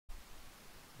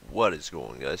What is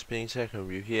going on, guys? Pink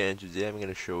Review here, and today I'm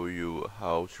gonna show you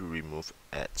how to remove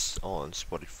ads on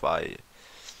Spotify.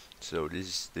 So this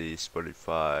is the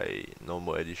Spotify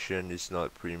normal edition. It's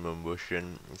not premium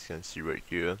version. As you can see right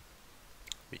here,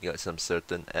 we got some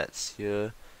certain ads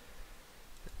here,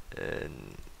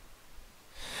 and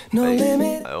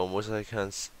I almost I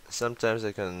can sometimes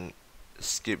I can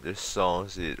skip the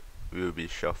songs. It will be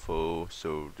shuffled.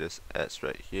 So there's ads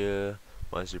right here.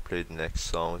 Once you play the next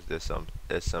song, there's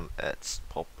some ads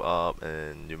pop up,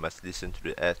 and you must listen to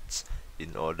the ads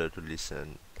in order to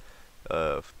listen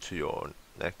to your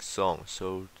next song.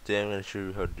 So today I'm gonna show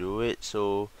you how to do it.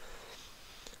 So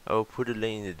I will put a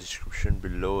link in the description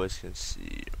below, as you can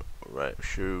see. Alright, I'll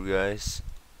show you guys.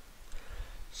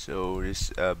 So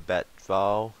this bat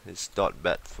file, it's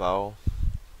 .bat file,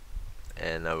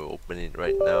 and I will open it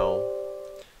right now.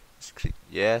 Just click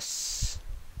yes,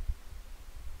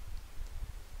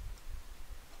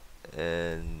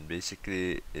 and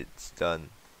basically it's done.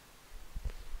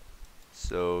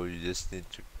 So you just need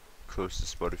to close the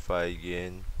Spotify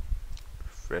again,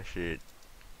 refresh it,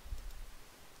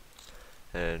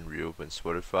 and reopen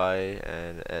Spotify,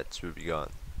 and ads will be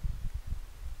gone.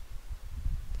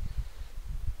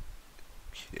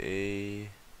 Okay, you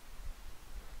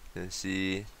can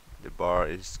see the bar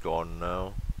is gone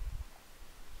now.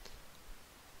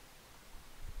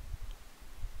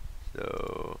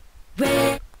 So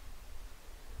you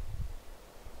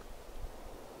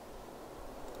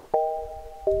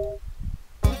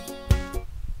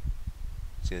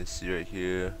can see right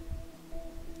here,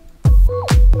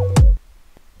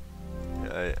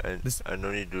 I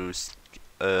don't need to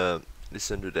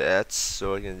listen to the ads,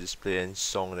 so I can just play any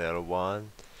song that I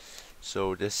want.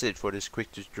 So that's it for this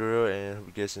quick tutorial, and I hope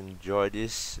you guys enjoy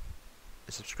this.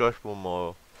 Subscribe for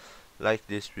more. Like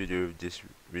this video if this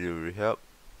video will help.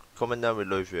 Comment down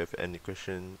below if you have any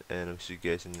question, and I'll see you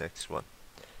guys in the next one.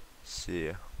 See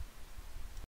ya.